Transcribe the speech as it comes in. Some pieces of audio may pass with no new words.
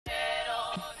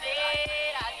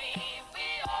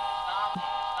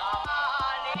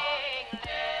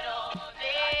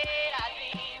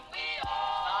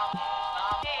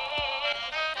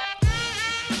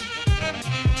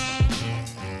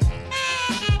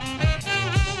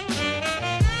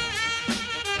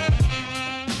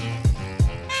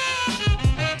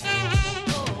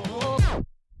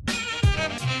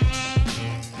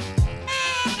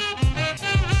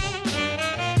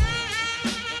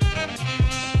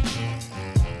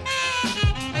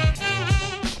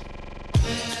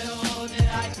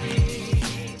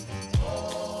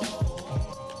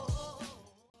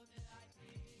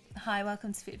Hi,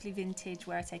 welcome to Fitfully Vintage,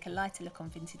 where I take a lighter look on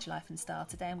vintage life and style.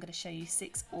 Today I'm going to show you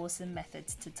 6 awesome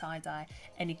methods to tie-dye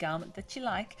any garment that you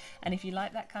like. And if you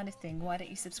like that kind of thing, why don't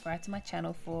you subscribe to my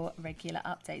channel for regular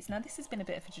updates. Now, this has been a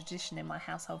bit of a tradition in my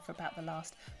household for about the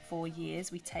last 4 years.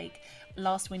 We take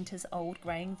last winter's old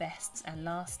greying vests and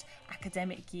last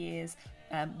academic year's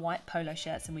white polo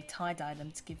shirts, and we tie-dye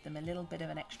them to give them a little bit of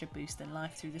an extra boost in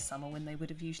life through the summer when they would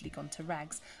have usually gone to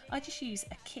rags. I just use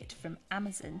a kit from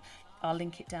Amazon. I'll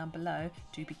link it down below.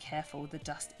 Do be careful, the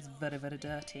dust is very, very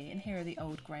dirty. And here are the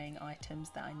old greying items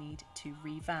that I need to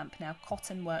revamp. Now,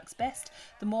 cotton works best.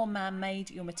 The more man-made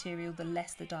your material, the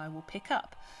less the dye will pick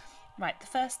up. Right, the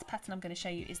first pattern I'm going to show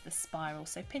you is the spiral.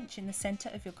 So pinch in the centre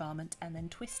of your garment and then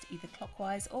twist either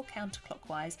clockwise or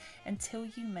counterclockwise until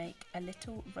you make a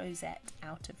little rosette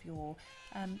out of your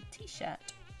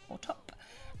t-shirt or top.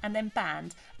 And then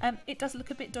band. It does look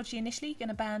a bit dodgy initially. You're going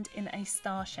to band in a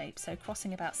star shape, so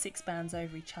crossing about 6 bands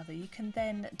over each other. You can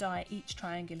then dye each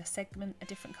triangular segment a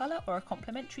different colour or a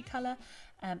complementary colour,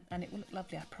 and it will look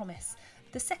lovely, I promise.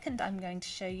 The second I'm going to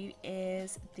show you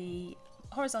is the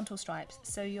horizontal stripes.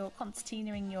 So you're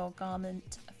concertinaing your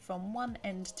garment from one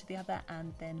end to the other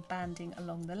and then banding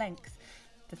along the length.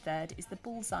 The third is the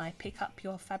bullseye. Pick up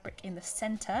your fabric in the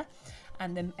centre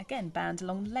and then again band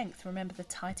along the length. Remember, the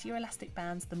tighter your elastic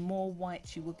bands, the more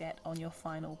white you will get on your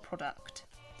final product.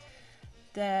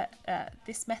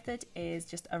 This method is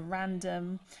just a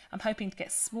random, I'm hoping to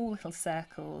get small little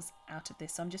circles out of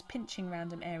this, so I'm just pinching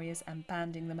random areas and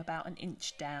banding them about an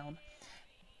inch down.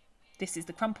 This is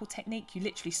the crumple technique. You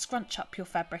literally scrunch up your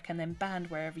fabric and then band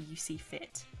wherever you see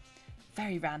fit.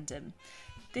 Very random.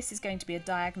 This is going to be a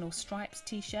diagonal stripes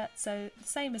t-shirt, so the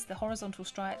same as the horizontal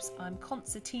stripes, I'm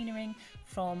concertinaing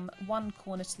from one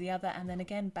corner to the other and then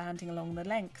again banding along the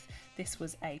length. This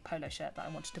was a polo shirt that I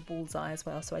wanted to bullseye as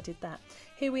well, so I did that.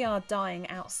 Here we are dyeing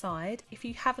outside. If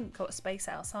you haven't got a space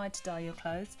outside to dye your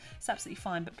clothes, it's absolutely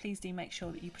fine, but please do make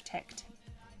sure that you protect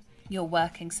your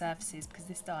working surfaces, because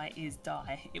this dye is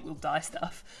dye. It will dye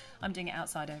stuff. I'm doing it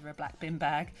outside over a black bin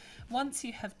bag. Once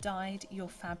you have dyed your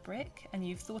fabric and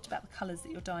you've thought about the colours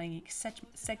that you're dyeing each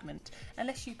segment,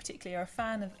 unless you particularly are a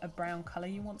fan of a brown colour,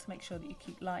 you want to make sure that you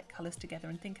keep light colours together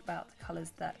and think about the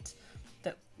colours that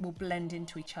will blend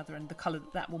into each other and the colour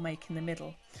that will make in the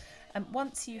middle.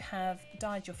 Once you have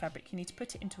dyed your fabric, you need to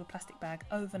put it into a plastic bag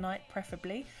overnight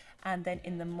preferably, and then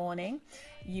in the morning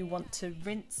you want to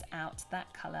rinse out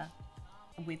that colour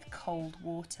with cold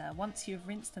water. Once you've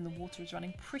rinsed and the water is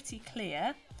running pretty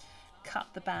clear, cut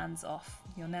the bands off.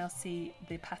 You'll now see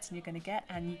the pattern you're going to get,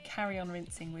 and you carry on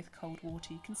rinsing with cold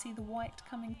water. You can see the white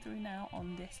coming through now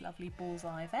on this lovely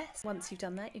bullseye vest. Once you've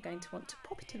done that, you're going to want to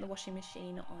pop it in the washing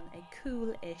machine on a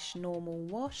cool-ish normal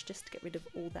wash, just to get rid of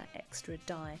all that extra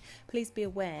dye. Please be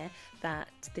aware that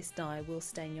this dye will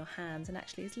stain your hands and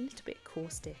actually is a little bit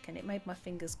caustic, and it made my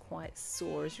fingers quite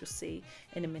sore, as you'll see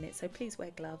in a minute, so please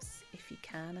wear gloves if you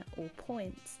can at all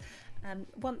points.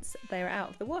 Once they're out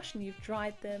of the wash and you've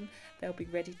dried them, they'll be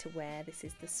ready to wear. This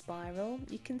is the spiral.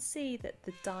 You can see that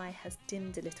the dye has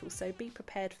dimmed a little, so be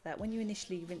prepared for that. When you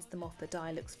initially rinse them off, the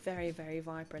dye looks very, very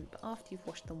vibrant, but after you've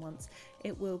washed them once,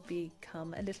 it will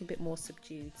become a little bit more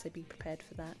subdued, so be prepared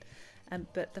for that.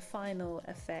 But the final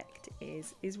effect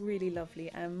is really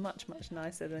lovely and much, much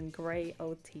nicer than grey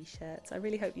old t-shirts. I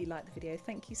really hope you liked the video.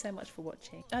 Thank you so much for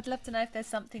watching. I'd love to know if there's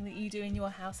something that you do in your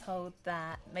household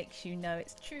that makes you know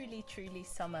it's truly, truly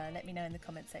summer. Let me know in the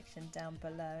comment section down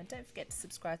below. And don't forget to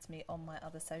subscribe to me on my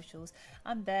other socials.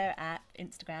 I'm there at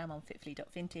Instagram on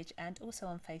fitfully.vintage and also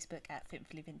on Facebook at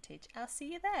Fitfully Vintage. I'll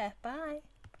see you there. Bye.